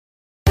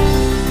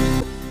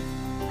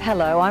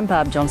Hello, I'm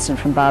Barb Johnston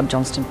from Barb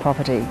Johnston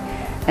Property,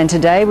 and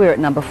today we're at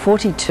number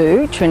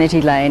 42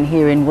 Trinity Lane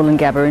here in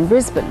Woolloongabba in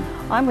Brisbane.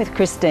 I'm with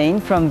Christine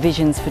from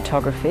Visions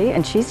Photography,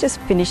 and she's just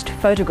finished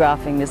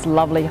photographing this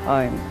lovely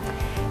home.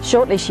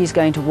 Shortly she's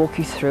going to walk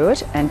you through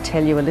it and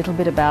tell you a little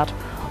bit about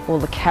all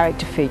the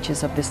character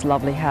features of this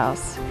lovely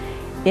house.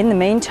 In the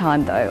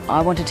meantime though,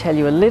 I want to tell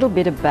you a little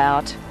bit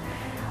about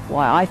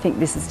why I think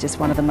this is just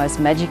one of the most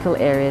magical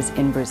areas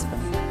in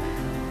Brisbane.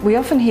 We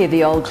often hear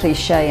the old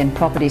cliche in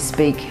property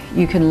speak,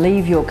 you can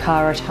leave your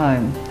car at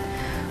home.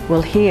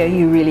 Well, here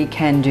you really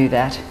can do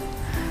that.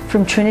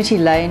 From Trinity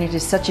Lane, it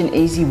is such an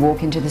easy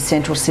walk into the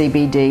central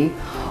CBD,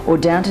 or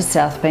down to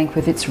Southbank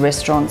with its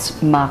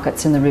restaurants,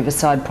 markets and the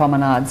riverside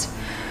promenades,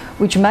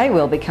 which may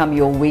well become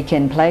your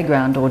weekend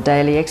playground or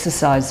daily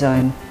exercise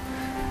zone.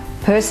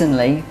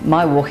 Personally,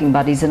 my walking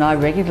buddies and I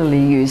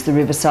regularly use the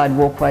riverside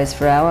walkways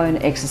for our own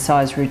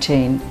exercise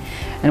routine,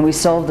 and we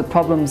solve the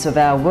problems of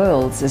our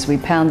worlds as we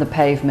pound the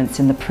pavements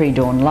in the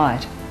pre-dawn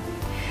light.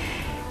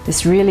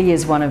 This really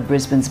is one of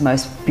Brisbane's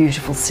most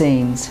beautiful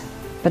scenes,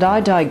 but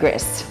I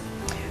digress.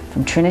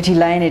 From Trinity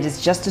Lane, it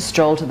is just a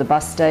stroll to the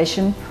bus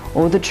station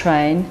or the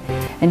train,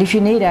 and if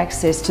you need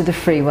access to the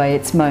freeway,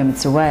 it's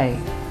moments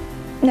away.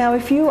 Now,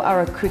 if you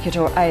are a cricket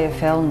or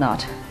AFL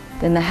nut,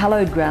 then the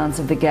hallowed grounds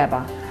of the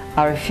Gabba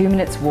are a few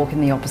minutes walk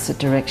in the opposite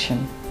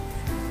direction.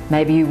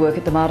 Maybe you work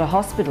at the Mater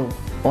Hospital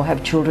or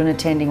have children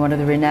attending one of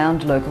the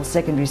renowned local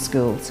secondary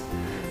schools,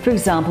 for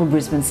example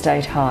Brisbane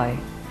State High.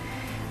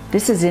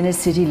 This is inner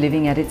city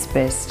living at its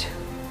best.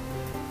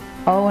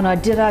 Oh,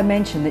 and did I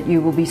mention that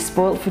you will be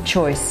spoilt for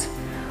choice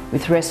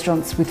with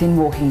restaurants within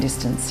walking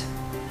distance?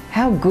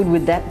 How good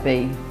would that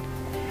be?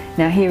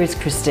 Now here is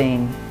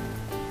Christine.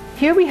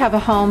 Here we have a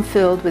home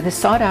filled with the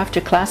sought-after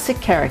classic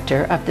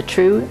character of the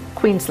true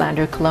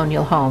Queenslander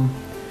colonial home.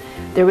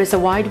 There is a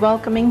wide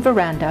welcoming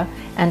veranda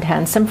and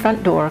handsome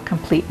front door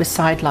complete with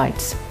side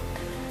lights.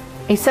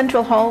 A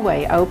central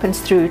hallway opens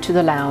through to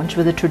the lounge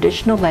with a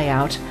traditional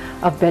layout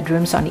of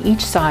bedrooms on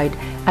each side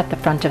at the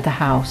front of the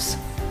house.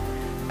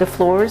 The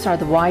floors are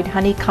the wide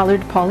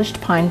honey-colored polished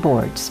pine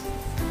boards.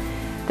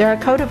 There are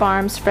coat of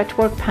arms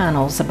fretwork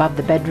panels above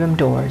the bedroom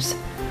doors,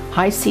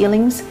 high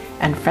ceilings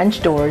and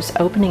French doors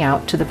opening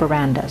out to the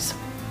verandas.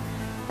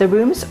 The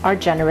rooms are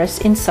generous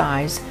in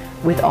size,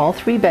 with all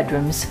three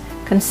bedrooms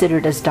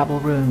considered as double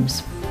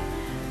rooms.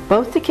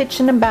 Both the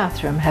kitchen and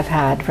bathroom have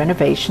had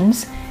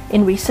renovations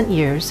in recent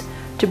years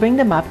to bring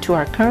them up to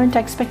our current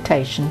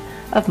expectation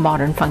of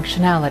modern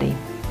functionality.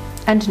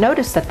 And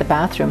notice that the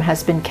bathroom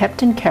has been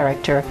kept in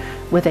character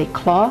with a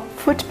claw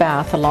foot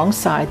bath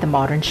alongside the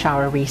modern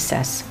shower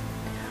recess.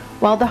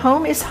 While the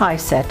home is high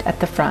set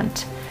at the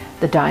front,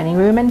 the dining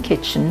room and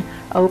kitchen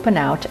open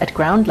out at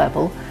ground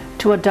level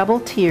to a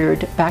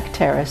double-tiered back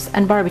terrace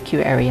and barbecue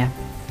area.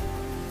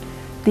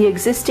 The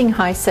existing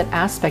high-set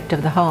aspect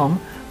of the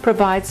home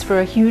provides for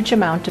a huge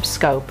amount of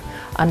scope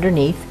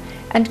underneath,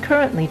 and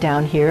currently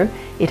down here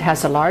it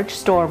has a large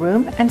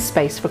storeroom and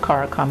space for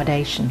car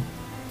accommodation.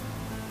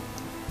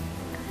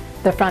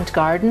 The front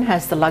garden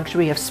has the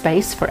luxury of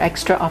space for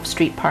extra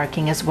off-street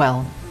parking as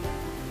well.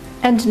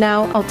 And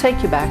now I'll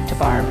take you back to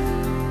Barb.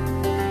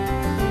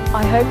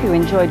 I hope you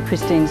enjoyed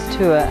Christine's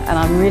tour, and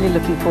I'm really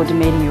looking forward to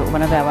meeting you at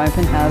one of our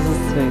open houses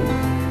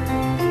soon.